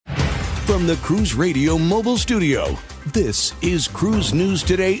From the Cruise Radio mobile studio, this is Cruise News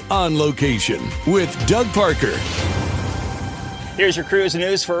Today on location with Doug Parker. Here's your cruise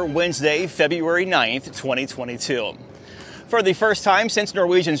news for Wednesday, February 9th, 2022. For the first time since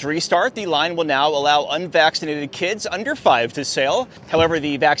Norwegian's restart, the line will now allow unvaccinated kids under 5 to sail. However,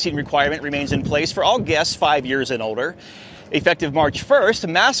 the vaccine requirement remains in place for all guests 5 years and older. Effective March 1st,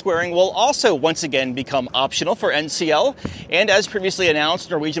 mask wearing will also once again become optional for NCL. And as previously announced,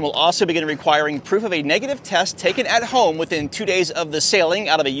 Norwegian will also begin requiring proof of a negative test taken at home within 2 days of the sailing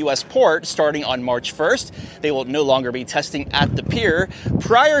out of a U.S. port starting on March 1st. They will no longer be testing at the pier.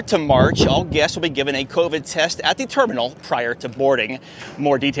 Prior to March, all guests will be given a COVID test at the terminal prior to boarding.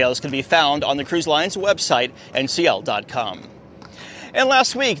 More details can be found on the cruise line's website, ncl.com. And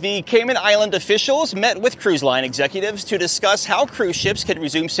last week, the Cayman Island officials met with cruise line executives to discuss how cruise ships can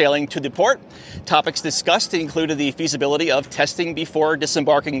resume sailing to the port. Topics discussed included the feasibility of testing before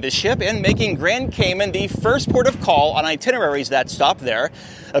disembarking the ship and making Grand Cayman the first port of call on itineraries that stop there.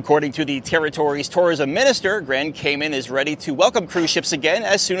 According to the territory's tourism minister, Grand Cayman is ready to welcome cruise ships again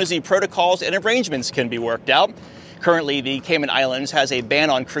as soon as the protocols and arrangements can be worked out. Currently, the Cayman Islands has a ban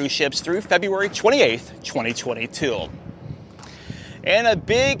on cruise ships through February 28th, 2022. And a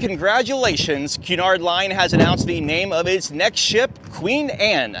big congratulations, Cunard Line has announced the name of its next ship, Queen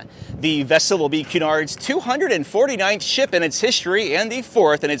Anne. The vessel will be Cunard's 249th ship in its history and the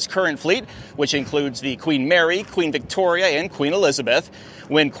 4th in its current fleet, which includes the Queen Mary, Queen Victoria, and Queen Elizabeth.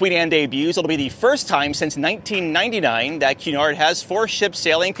 When Queen Anne debuts, it'll be the first time since 1999 that Cunard has 4 ships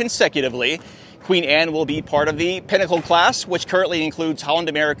sailing consecutively. Queen Anne will be part of the Pinnacle class, which currently includes Holland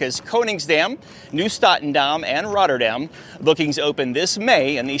America's Koningsdam, New Statendam, and Rotterdam. Bookings open this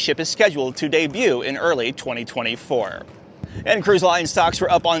May, and the ship is scheduled to debut in early 2024. And cruise line stocks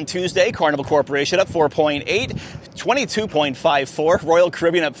were up on Tuesday. Carnival Corporation up 4.8, 22.54. Royal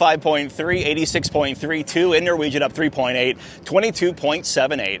Caribbean up 5.3, 86.32. And Norwegian up 3.8,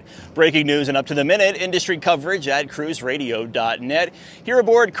 22.78. Breaking news and up to the minute industry coverage at cruiseradio.net. Here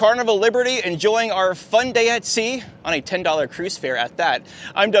aboard Carnival Liberty, enjoying our fun day at sea on a $10 cruise fare at that.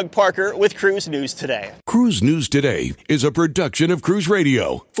 I'm Doug Parker with Cruise News Today. Cruise News Today is a production of Cruise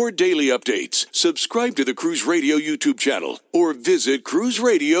Radio. For daily updates, subscribe to the Cruise Radio YouTube channel or visit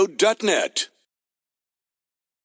cruiseradio.net.